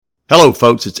Hello,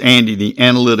 folks. It's Andy, the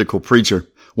analytical preacher.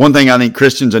 One thing I think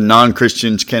Christians and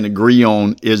non-Christians can agree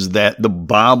on is that the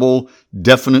Bible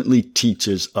definitely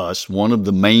teaches us. One of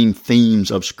the main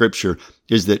themes of Scripture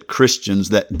is that Christians,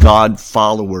 that God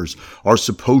followers, are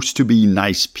supposed to be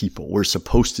nice people. We're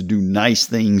supposed to do nice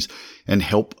things and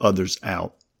help others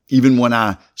out. Even when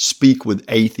I speak with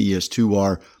atheists who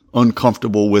are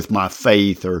uncomfortable with my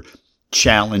faith or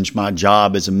challenge my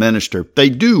job as a minister, they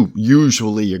do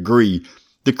usually agree.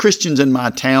 The Christians in my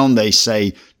town, they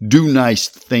say, do nice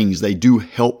things. They do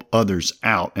help others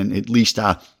out. And at least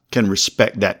I can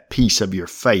respect that piece of your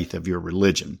faith, of your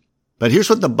religion. But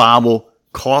here's what the Bible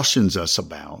cautions us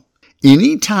about.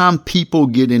 Anytime people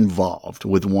get involved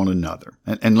with one another,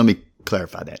 and let me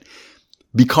clarify that,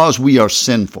 because we are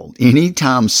sinful,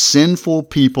 anytime sinful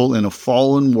people in a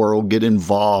fallen world get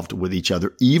involved with each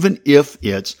other, even if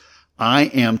it's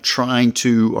I am trying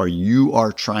to, or you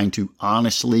are trying to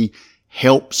honestly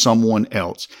help someone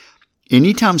else.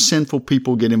 Anytime sinful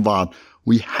people get involved,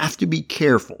 we have to be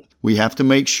careful. We have to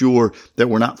make sure that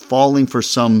we're not falling for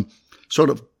some sort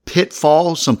of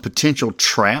pitfall, some potential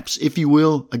traps, if you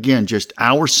will. Again, just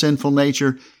our sinful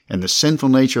nature and the sinful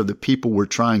nature of the people we're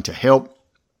trying to help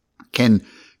can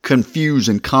confuse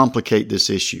and complicate this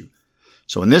issue.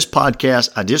 So in this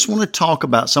podcast, I just want to talk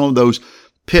about some of those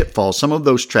pitfalls, some of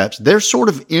those traps. They're sort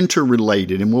of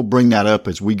interrelated, and we'll bring that up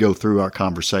as we go through our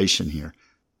conversation here.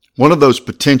 One of those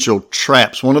potential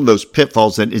traps, one of those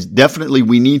pitfalls that is definitely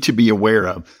we need to be aware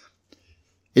of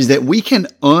is that we can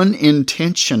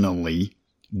unintentionally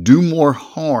do more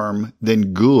harm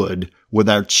than good with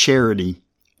our charity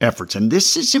efforts. And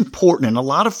this is important. And a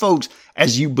lot of folks,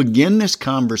 as you begin this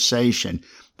conversation,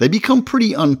 they become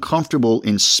pretty uncomfortable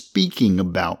in speaking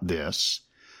about this.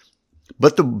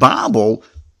 But the Bible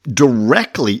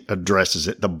directly addresses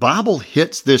it. The Bible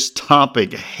hits this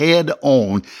topic head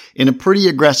on in a pretty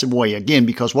aggressive way. Again,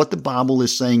 because what the Bible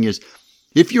is saying is,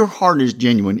 if your heart is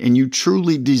genuine and you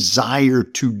truly desire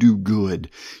to do good,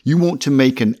 you want to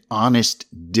make an honest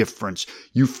difference,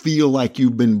 you feel like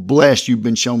you've been blessed, you've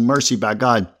been shown mercy by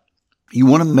God, you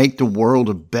want to make the world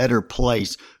a better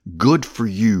place, good for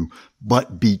you.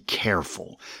 But be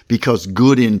careful, because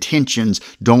good intentions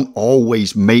don't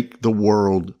always make the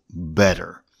world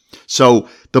better. So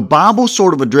the Bible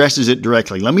sort of addresses it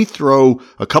directly. Let me throw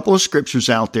a couple of scriptures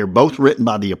out there, both written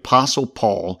by the Apostle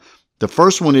Paul. The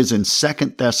first one is in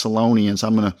 2 Thessalonians.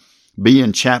 I'm going to be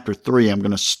in chapter 3. I'm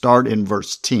going to start in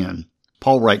verse 10.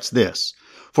 Paul writes this,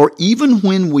 "For even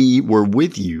when we were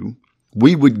with you,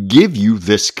 we would give you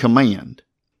this command.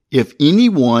 If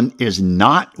anyone is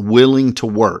not willing to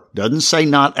work," doesn't say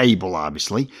not able,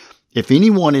 obviously. "If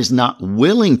anyone is not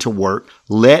willing to work,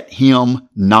 let him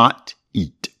not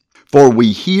eat. For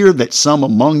we hear that some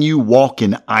among you walk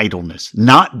in idleness,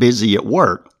 not busy at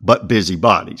work, but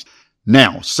busybodies.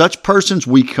 Now, such persons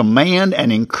we command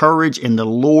and encourage in the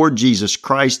Lord Jesus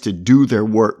Christ to do their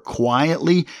work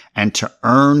quietly and to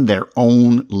earn their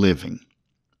own living."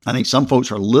 I think some folks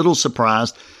are a little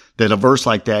surprised that a verse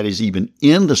like that is even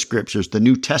in the scriptures, the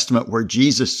New Testament, where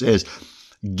Jesus says,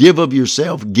 give of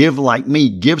yourself, give like me,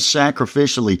 give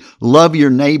sacrificially, love your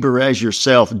neighbor as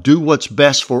yourself, do what's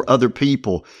best for other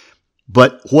people.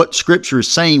 But what scripture is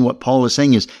saying, what Paul is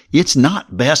saying is, it's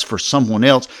not best for someone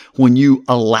else when you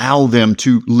allow them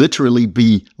to literally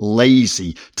be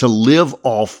lazy, to live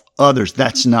off others.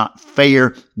 That's not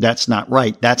fair. That's not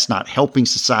right. That's not helping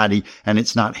society, and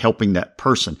it's not helping that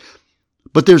person.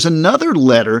 But there's another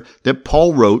letter that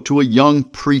Paul wrote to a young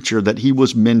preacher that he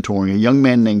was mentoring, a young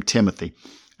man named Timothy.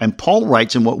 And Paul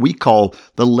writes in what we call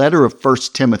the letter of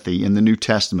 1 Timothy in the New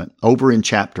Testament, over in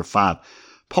chapter 5.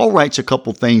 Paul writes a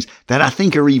couple things that I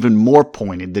think are even more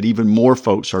pointed, that even more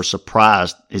folks are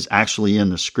surprised is actually in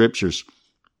the scriptures.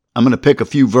 I'm going to pick a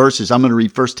few verses. I'm going to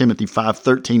read 1 Timothy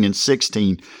 5:13 and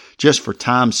 16 just for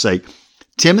time's sake.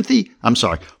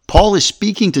 Paul is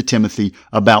speaking to Timothy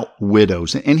about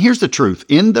widows. And here's the truth.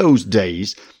 In those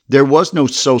days, there was no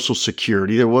Social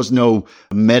Security. There was no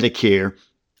Medicare.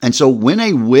 And so when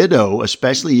a widow,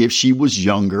 especially if she was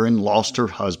younger and lost her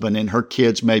husband and her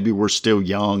kids maybe were still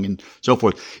young and so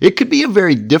forth, it could be a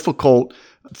very difficult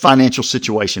financial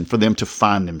situation for them to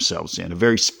find themselves in, a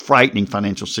very frightening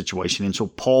financial situation. And so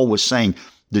Paul was saying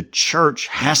the church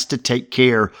has to take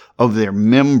care of their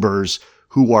members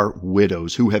who are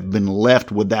widows, who have been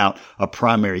left without a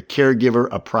primary caregiver,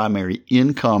 a primary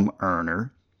income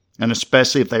earner, and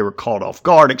especially if they were caught off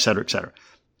guard, et cetera, et cetera.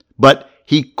 But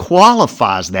he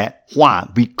qualifies that. Why?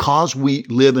 Because we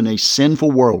live in a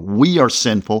sinful world. We are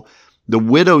sinful. The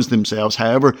widows themselves,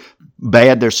 however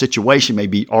bad their situation may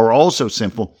be, are also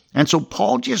sinful. And so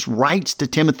Paul just writes to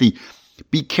Timothy,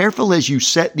 Be careful as you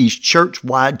set these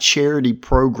church-wide charity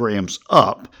programs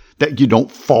up that you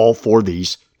don't fall for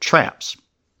these traps.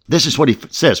 This is what he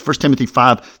says, 1 Timothy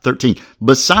 5:13.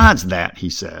 Besides that, he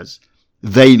says,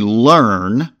 they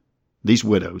learn, these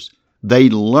widows, they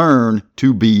learn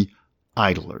to be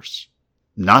idlers.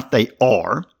 Not they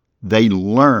are, they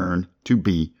learn to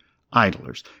be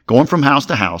idlers. Going from house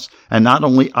to house, and not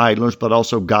only idlers, but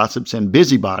also gossips and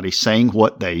busybodies, saying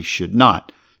what they should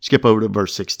not. Skip over to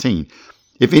verse 16.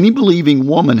 If any believing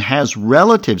woman has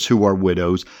relatives who are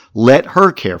widows, let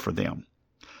her care for them.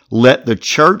 Let the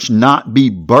church not be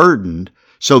burdened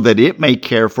so that it may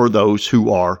care for those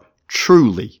who are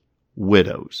truly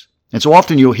widows. And so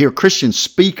often you'll hear Christians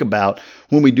speak about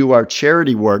when we do our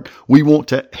charity work, we want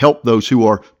to help those who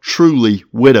are truly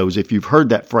widows. If you've heard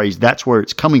that phrase, that's where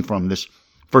it's coming from, this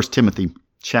 1 Timothy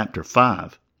chapter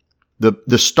 5.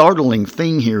 The startling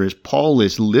thing here is Paul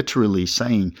is literally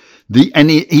saying,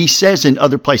 he says in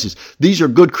other places, these are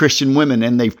good Christian women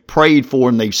and they've prayed for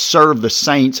and they've served the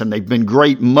saints and they've been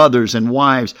great mothers and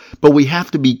wives, but we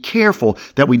have to be careful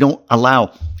that we don't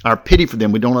allow our pity for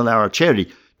them, we don't allow our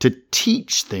charity to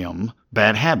teach them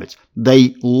bad habits.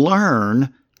 They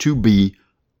learn to be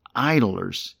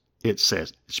idlers, it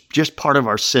says. It's just part of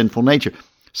our sinful nature.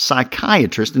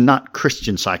 Psychiatrists, and not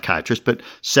Christian psychiatrists, but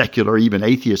secular, even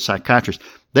atheist psychiatrists,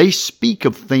 they speak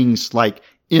of things like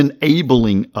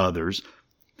enabling others.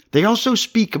 They also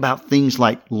speak about things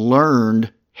like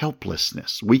learned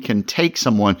helplessness. We can take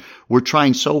someone, we're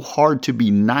trying so hard to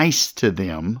be nice to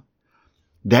them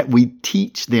that we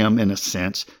teach them, in a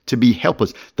sense, to be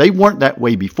helpless. They weren't that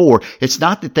way before. It's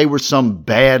not that they were some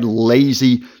bad,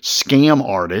 lazy scam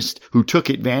artist who took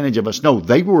advantage of us. No,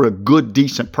 they were a good,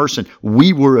 decent person.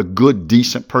 We were a good,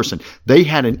 decent person. They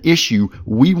had an issue.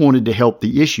 We wanted to help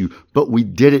the issue, but we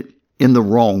did it in the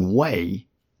wrong way,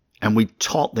 and we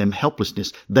taught them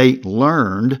helplessness. They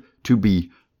learned to be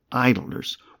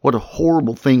idlers. What a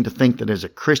horrible thing to think that as a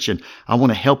Christian, I want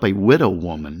to help a widow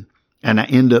woman, and I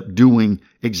end up doing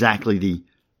exactly the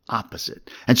opposite.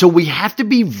 And so we have to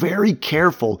be very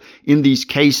careful in these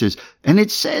cases. And it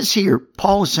says here,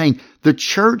 Paul is saying the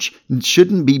church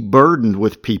shouldn't be burdened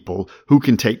with people who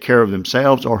can take care of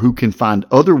themselves or who can find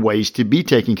other ways to be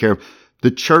taken care of.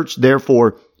 The church,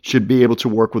 therefore, should be able to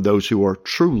work with those who are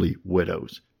truly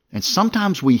widows. And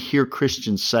sometimes we hear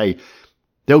Christians say,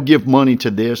 they'll give money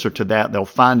to this or to that. They'll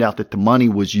find out that the money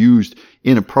was used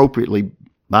inappropriately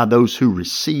by those who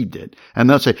received it. And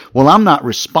they'll say, well, I'm not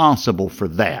responsible for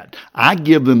that. I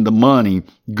give them the money,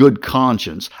 good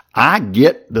conscience. I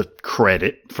get the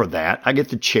credit for that. I get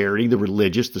the charity, the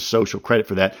religious, the social credit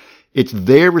for that. It's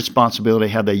their responsibility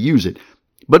how they use it.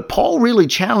 But Paul really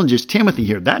challenges Timothy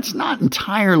here. That's not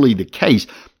entirely the case.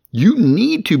 You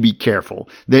need to be careful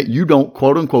that you don't,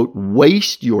 quote unquote,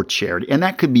 waste your charity. And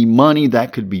that could be money,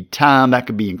 that could be time, that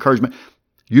could be encouragement.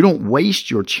 You don't waste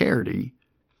your charity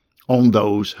on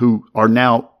those who are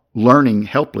now learning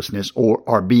helplessness or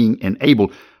are being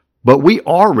enabled. But we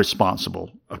are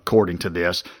responsible, according to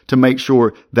this, to make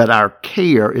sure that our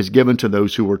care is given to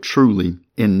those who are truly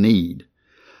in need.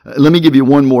 Let me give you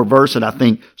one more verse that I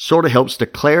think sort of helps to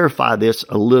clarify this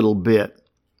a little bit.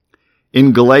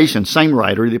 In Galatians, same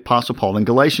writer, the Apostle Paul, in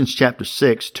Galatians chapter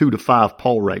 6, 2-5,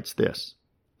 Paul writes this: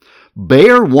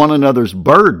 bear one another's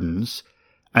burdens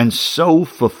and so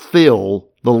fulfill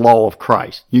the law of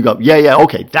Christ. You go, yeah,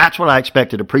 okay, that's what I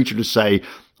expected a preacher to say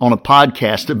on a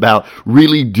podcast about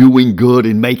really doing good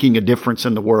and making a difference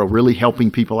in the world, really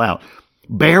helping people out.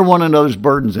 Bear one another's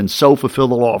burdens and so fulfill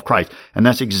the law of Christ. And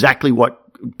that's exactly what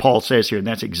Paul says here, and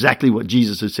that's exactly what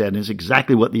Jesus has said, and it's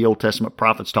exactly what the Old Testament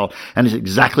prophets taught, and it's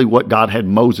exactly what God had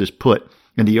Moses put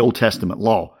in the Old Testament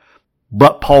law.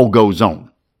 But Paul goes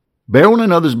on. Bear one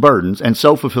another's burdens and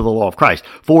so fulfill the law of Christ.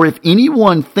 For if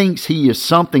anyone thinks he is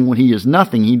something when he is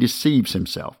nothing, he deceives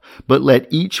himself. But let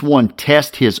each one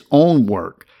test his own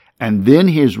work, and then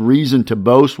his reason to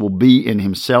boast will be in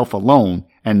himself alone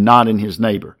and not in his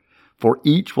neighbor. For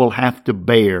each will have to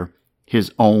bear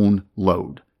his own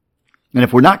load. And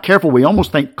if we're not careful, we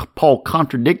almost think Paul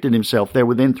contradicted himself there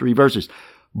within 3 verses.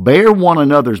 Bear one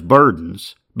another's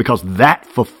burdens, because that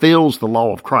fulfills the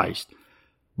law of Christ.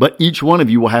 But each one of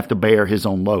you will have to bear his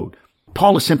own load.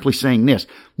 Paul is simply saying this: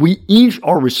 we each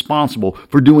are responsible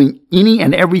for doing any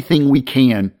and everything we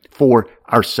can for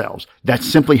ourselves. That's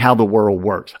simply how the world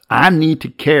works. I need to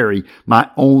carry my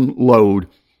own load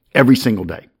every single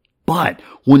day. But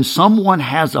when someone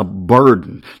has a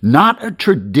burden, not a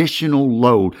traditional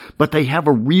load, but they have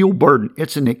a real burden,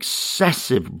 it's an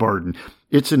excessive burden.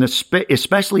 It's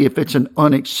especially if it's an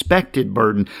unexpected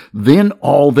burden, then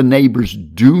all the neighbors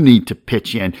do need to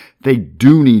pitch in. They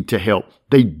do need to help.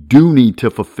 They do need to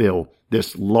fulfill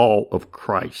this law of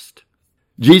Christ.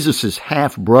 Jesus'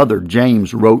 half-brother,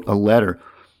 James, wrote a letter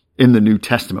in the New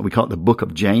Testament. We call it the book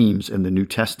of James in the New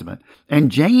Testament.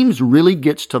 And James really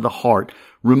gets to the heart,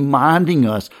 reminding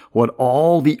us what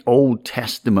all the Old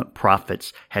Testament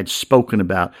prophets had spoken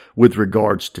about with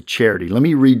regards to charity. Let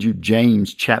me read you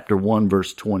James chapter 1,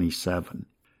 verse 27.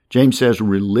 James says,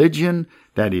 religion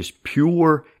that is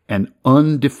pure and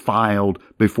undefiled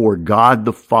before God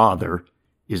the Father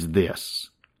is this.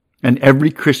 And every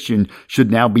Christian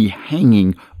should now be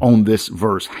hanging on this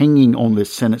verse, hanging on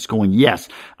this sentence going, yes,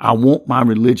 I want my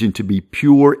religion to be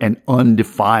pure and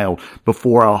undefiled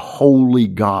before a holy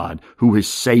God who has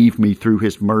saved me through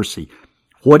his mercy.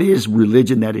 What is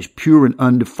religion that is pure and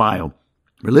undefiled?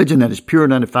 Religion that is pure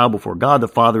and undefiled before God the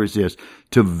Father is this,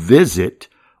 to visit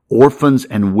orphans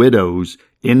and widows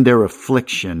in their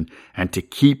affliction and to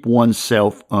keep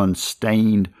oneself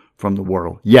unstained from the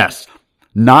world. Yes,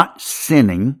 not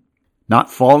sinning,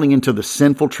 not falling into the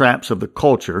sinful traps of the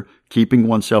culture, keeping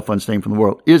oneself unstained from the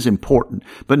world is important.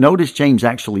 But notice James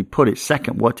actually put it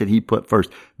second. What did he put first?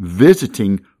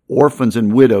 Visiting orphans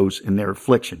and widows in their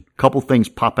affliction. A couple things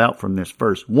pop out from this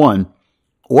verse. One,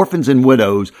 orphans and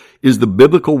widows is the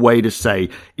biblical way to say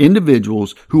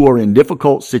individuals who are in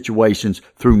difficult situations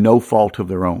through no fault of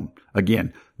their own.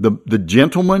 Again, the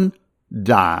gentleman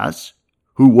dies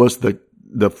who was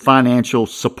the financial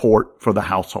support for the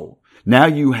household. Now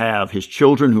you have his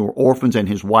children who are orphans and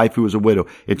his wife who is a widow.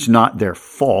 It's not their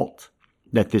fault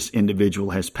that this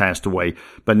individual has passed away,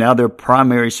 but now their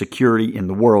primary security in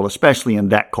the world, especially in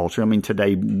that culture. I mean,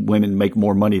 today women make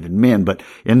more money than men, but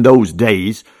in those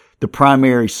days, the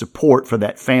primary support for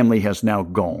that family has now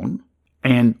gone.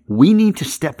 And we need to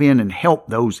step in and help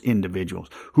those individuals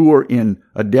who are in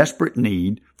a desperate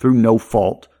need through no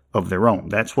fault of their own.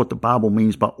 That's what the Bible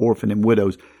means by orphan and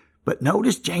widows. But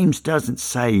notice James doesn't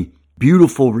say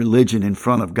beautiful religion in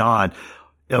front of God,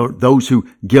 or those who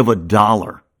give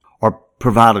 $1 or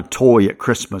provide a toy at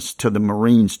Christmas to the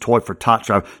Marines Toy for Tots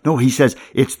drive. No, he says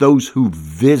it's those who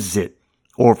visit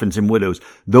orphans and widows,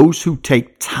 those who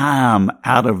take time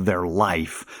out of their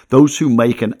life, those who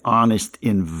make an honest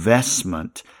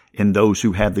investment in those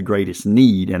who have the greatest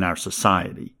need in our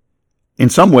society. In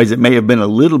some ways, it may have been a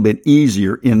little bit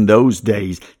easier in those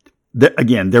days.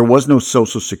 Again, there was no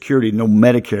Social Security, no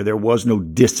Medicare, there was no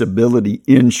disability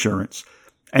insurance.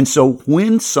 And so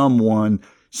when someone,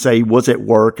 say, was at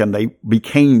work and they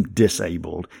became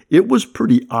disabled, it was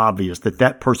pretty obvious that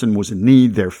that person was in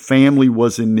need, their family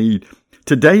was in need.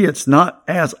 Today, it's not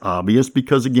as obvious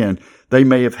because, again, they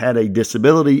may have had a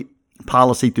disability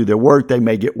policy through their work. They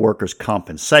may get workers'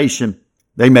 compensation.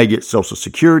 They may get Social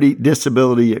Security,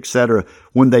 disability, etc.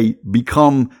 When they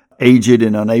become aged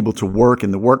and unable to work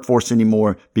in the workforce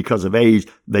anymore because of age,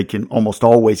 they can almost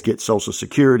always get Social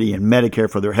Security and Medicare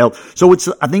for their health. So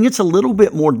I think it's a little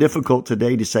bit more difficult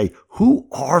today to say, who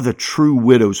are the true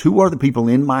widows? Who are the people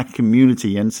in my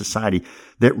community and society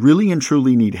that really and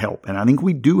truly need help? And I think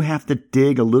we do have to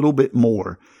dig a little bit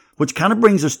more, which kind of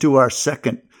brings us to our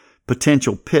second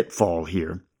potential pitfall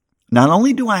here. Not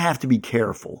only do I have to be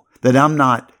careful that I'm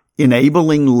not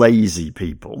enabling lazy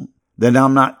people, that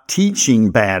I'm not teaching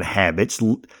bad habits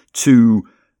to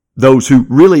those who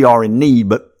really are in need,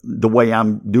 but the way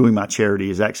I'm doing my charity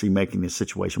is actually making this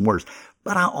situation worse.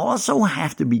 But I also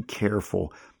have to be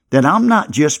careful that I'm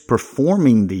not just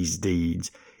performing these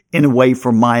deeds in a way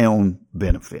for my own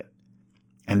benefit.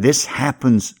 And this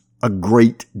happens a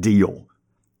great deal.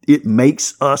 It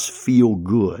makes us feel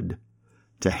good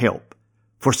to help.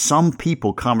 For some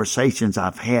people, conversations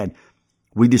I've had,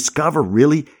 we discover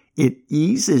really it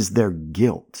eases their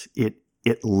guilt.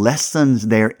 It lessens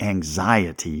their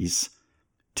anxieties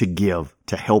to give,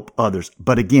 to help others.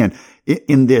 But again,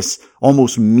 in this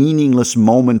almost meaningless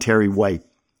momentary way,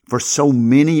 for so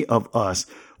many of us,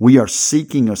 we are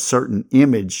seeking a certain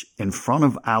image in front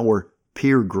of our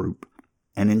peer group.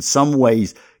 And in some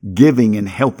ways, giving and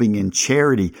helping in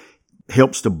charity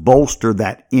helps to bolster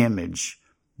that image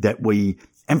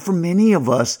and for many of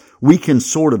us, we can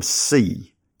sort of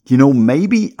see,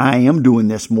 maybe I am doing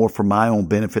this more for my own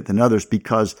benefit than others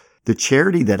because the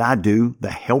charity that I do, the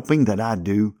helping that I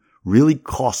do really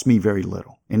costs me very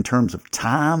little in terms of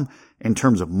time, in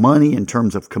terms of money, in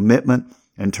terms of commitment,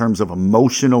 in terms of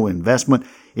emotional investment.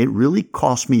 It really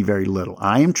costs me very little.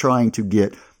 I am trying to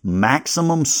get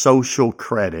maximum social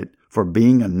credit for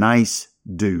being a nice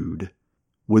dude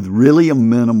with really a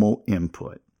minimal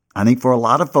input. I think for a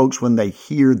lot of folks, when they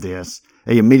hear this,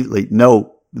 they immediately,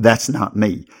 no, that's not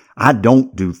me. I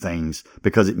don't do things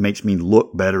because it makes me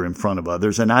look better in front of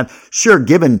others. And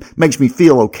giving makes me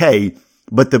feel okay,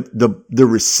 But the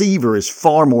receiver is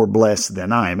far more blessed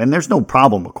than I am. And there's no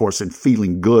problem, of course, in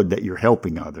feeling good that you're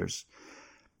helping others.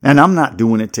 And I'm not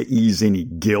doing it to ease any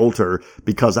guilt or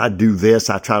because I do this,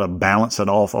 I try to balance it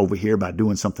off over here by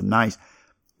doing something nice.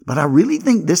 But I really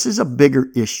think this is a bigger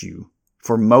issue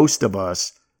for most of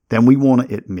us than we want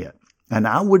to admit. And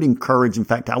I would encourage, in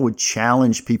fact, I would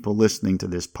challenge people listening to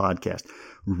this podcast,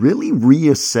 really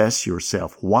reassess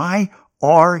yourself. Why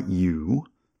are you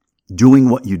doing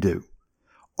what you do?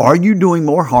 Are you doing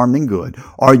more harm than good?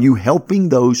 Are you helping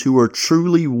those who are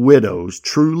truly widows,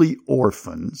 truly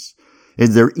orphans?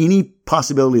 Is there any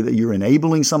possibility that you're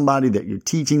enabling somebody, that you're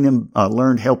teaching them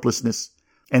learned helplessness?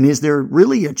 And is there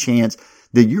really a chance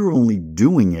that you're only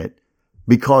doing it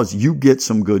because you get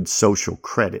some good social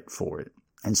credit for it?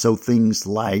 And so things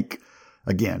like,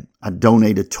 again, I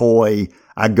donate a toy.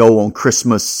 I go on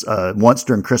Christmas, once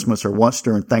during Christmas or once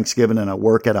during Thanksgiving, and I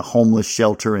work at a homeless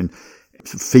shelter and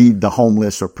feed the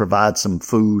homeless or provide some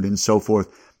food and so forth.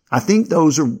 I think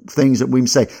those are things that we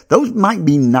say. Those might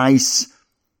be nice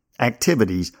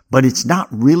activities, but it's not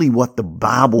really what the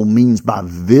Bible means by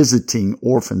visiting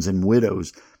orphans and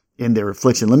widows in their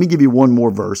affliction. Let me give you one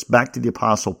more verse, back to the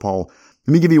Apostle Paul.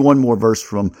 Let me give you one more verse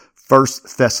from 1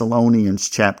 Thessalonians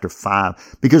chapter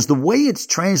 5, because the way it's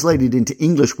translated into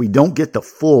English, we don't get the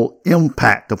full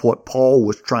impact of what Paul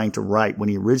was trying to write when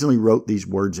he originally wrote these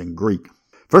words in Greek.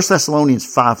 1 Thessalonians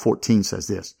 5:14 says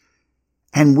this,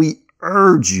 "And we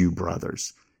urge you,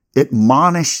 brothers,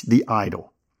 admonish the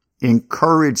idle,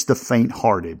 encourage the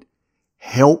faint-hearted,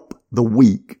 help the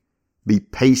weak, be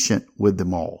patient with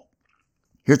them all."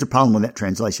 Here's the problem with that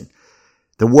translation.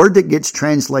 The word that gets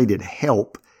translated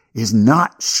help is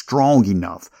not strong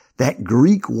enough. That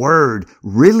Greek word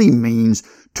really means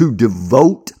to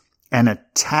devote and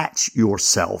attach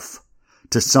yourself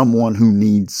to someone who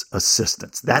needs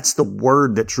assistance. That's the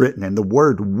word that's written. And the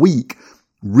word weak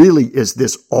really is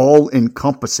this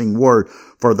all-encompassing word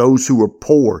for those who are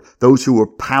poor, those who are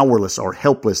powerless or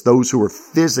helpless, those who are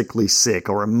physically sick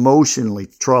or emotionally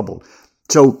troubled.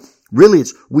 So really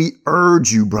it's, we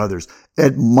urge you, brothers,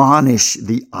 admonish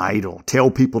the idle. Tell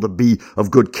people to be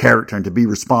of good character and to be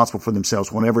responsible for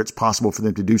themselves whenever it's possible for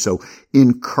them to do so.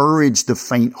 Encourage the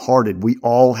faint-hearted. We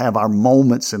all have our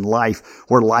moments in life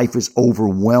where life is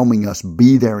overwhelming us.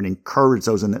 Be there and encourage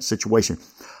those in that situation.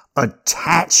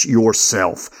 Attach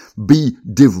yourself. Be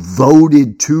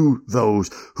devoted to those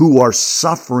who are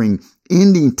suffering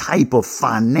any type of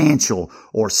financial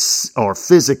or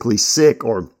physically sick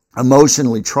or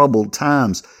emotionally troubled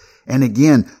times. And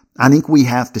again, I think we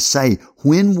have to say,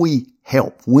 when we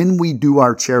help, when we do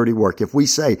our charity work, if we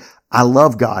say, I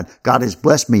love God, God has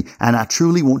blessed me, and I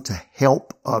truly want to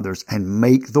help others and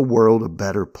make the world a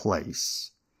better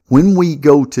place. When we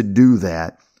go to do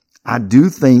that, I do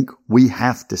think we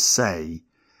have to say,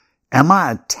 am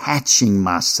I attaching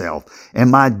myself?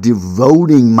 Am I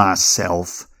devoting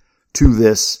myself to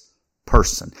this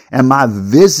person? Am I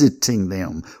visiting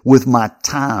them with my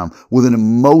time, with an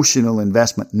emotional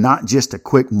investment, not just a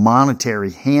quick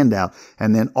monetary handout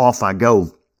and then off I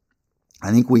go?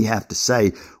 I think we have to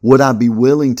say, would I be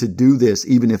willing to do this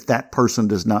even if that person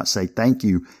does not say thank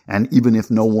you, and even if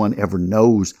no one ever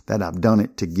knows that I've done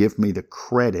it to give me the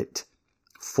credit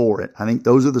for it? I think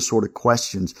those are the sort of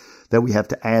questions that we have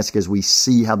to ask as we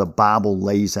see how the Bible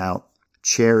lays out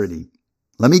charity.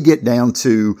 Let me get down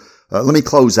to let me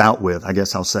close out with, I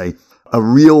guess I'll say, a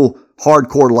real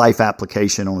hardcore life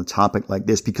application on a topic like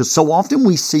this, because so often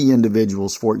we see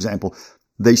individuals, for example,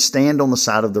 they stand on the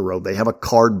side of the road. They have a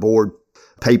cardboard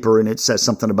paper and it says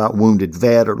something about wounded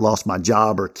vet or lost my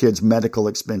job or kids' medical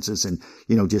expenses and,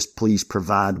 just please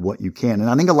provide what you can. And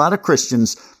I think a lot of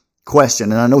Christians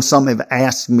question, and I know some have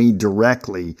asked me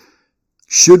directly,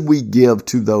 should we give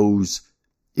to those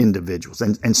individuals?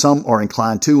 And some are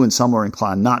inclined to and some are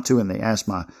inclined not to, and they ask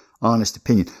my honest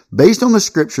opinion. Based on the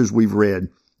scriptures we've read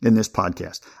in this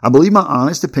podcast, I believe my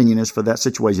honest opinion is for that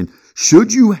situation,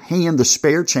 should you hand the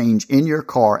spare change in your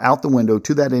car out the window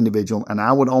to that individual? And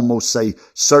I would almost say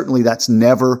certainly that's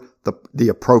never the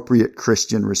appropriate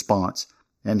Christian response.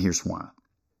 And here's why.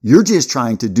 You're just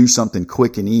trying to do something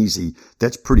quick and easy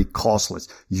that's pretty costless.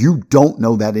 You don't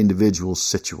know that individual's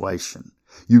situation.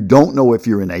 You don't know if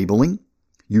you're enabling.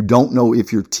 You don't know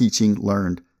if you're teaching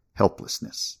learned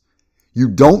helplessness. You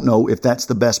don't know if that's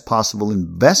the best possible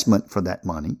investment for that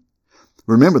money.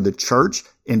 Remember, the church,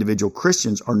 individual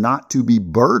Christians, are not to be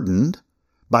burdened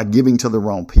by giving to the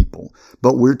wrong people,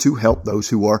 but we're to help those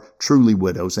who are truly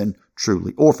widows and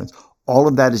truly orphans. All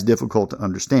of that is difficult to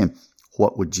understand.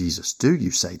 What would Jesus do,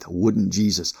 you say, though? Wouldn't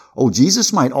Jesus? Oh,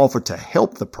 Jesus might offer to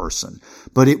help the person,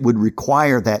 but it would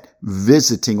require that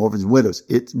visiting orphans and widows.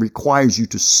 It requires you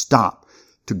to stop.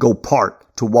 to go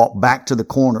park, to walk back to the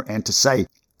corner and to say,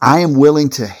 I am willing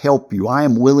to help you. I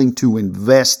am willing to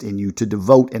invest in you, to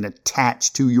devote and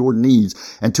attach to your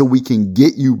needs until we can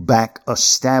get you back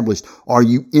established. Are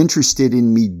you interested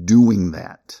in me doing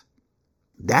that?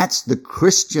 That's the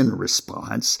Christian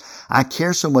response. I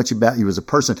care so much about you as a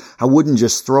person. I wouldn't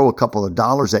just throw a couple of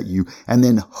dollars at you and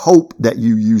then hope that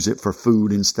you use it for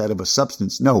food instead of a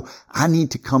substance. No, I need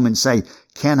to come and say,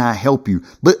 can I help you?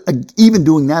 But even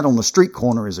doing that on the street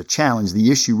corner is a challenge.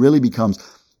 The issue really becomes,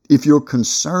 if you're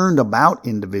concerned about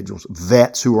individuals,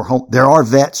 vets who are home, there are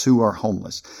vets who are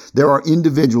homeless. There are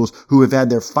individuals who have had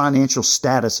their financial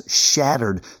status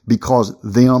shattered because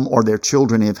them or their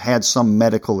children have had some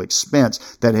medical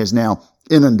expense that has now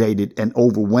inundated and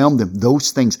overwhelmed them.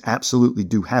 Those things absolutely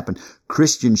do happen.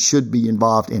 Christians should be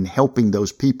involved in helping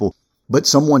those people. But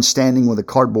someone standing with a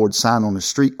cardboard sign on a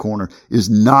street corner is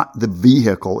not the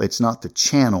vehicle. It's not the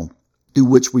channel through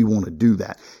which we want to do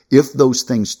that. If those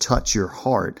things touch your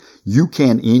heart, you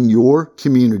can, in your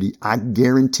community, I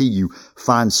guarantee you,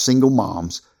 find single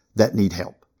moms that need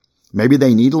help. Maybe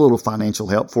they need a little financial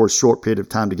help for a short period of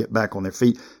time to get back on their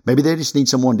feet. Maybe they just need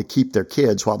someone to keep their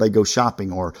kids while they go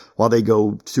shopping or while they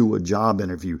go to a job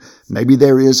interview. Maybe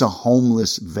there is a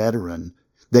homeless veteran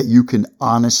that you can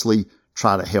honestly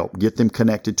try to help. Get them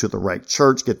connected to the right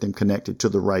church, get them connected to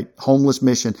the right homeless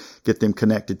mission, get them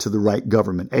connected to the right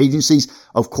government agencies.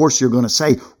 Of course, you're going to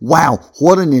say, wow,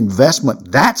 what an investment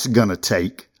that's going to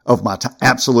take of my time.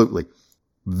 Absolutely.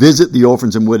 Visit the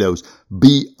orphans and widows.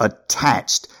 Be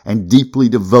attached and deeply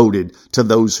devoted to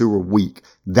those who are weak.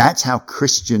 That's how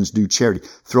Christians do charity.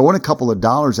 Throwing a couple of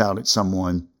dollars out at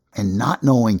someone and not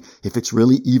knowing if it's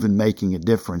really even making a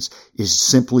difference is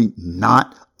simply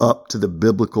not up to the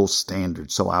biblical standard.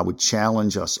 So I would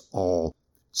challenge us all,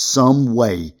 some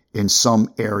way in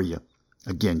some area.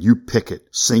 Again, you pick it.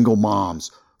 Single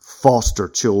moms, foster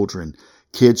children,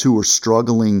 kids who are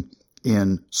struggling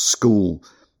in school,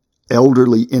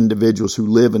 elderly individuals who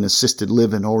live in assisted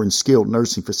living or in skilled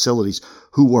nursing facilities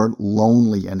who are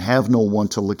lonely and have no one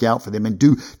to look out for them, and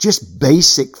do just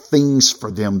basic things for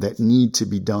them that need to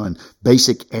be done,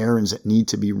 basic errands that need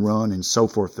to be run and so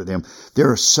forth for them.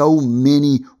 There are so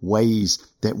many ways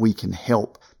that we can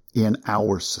help in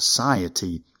our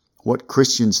society. What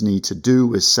Christians need to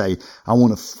do is say, I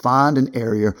want to find an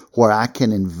area where I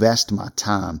can invest my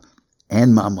time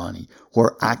and my money,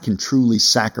 where I can truly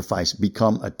sacrifice,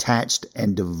 become attached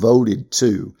and devoted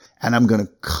to. And I'm going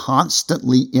to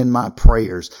constantly in my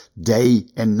prayers, day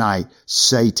and night,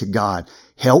 say to God,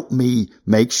 help me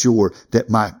make sure that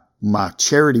my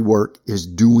charity work is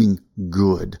doing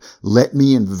good. Let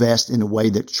me invest in a way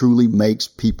that truly makes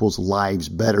people's lives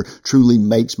better, truly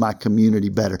makes my community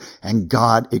better. And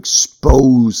God,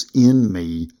 expose in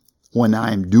me when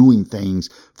I am doing things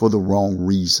for the wrong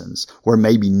reasons, where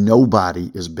maybe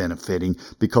nobody is benefiting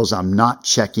because I'm not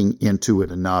checking into it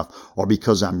enough, or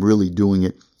because I'm really doing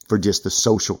it for just the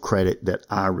social credit that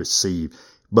I receive.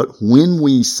 But when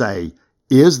we say,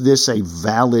 is this a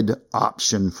valid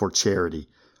option for charity?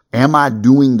 Am I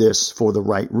doing this for the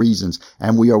right reasons?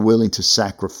 And we are willing to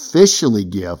sacrificially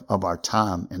give of our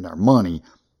time and our money,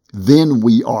 then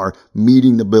we are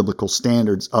meeting the biblical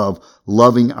standards of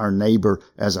loving our neighbor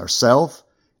as ourselves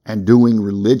and doing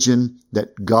religion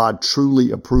that God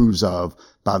truly approves of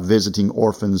by visiting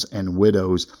orphans and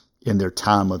widows in their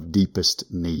time of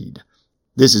deepest need.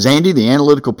 This is Andy, the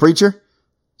Analytical Preacher.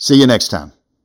 See you next time.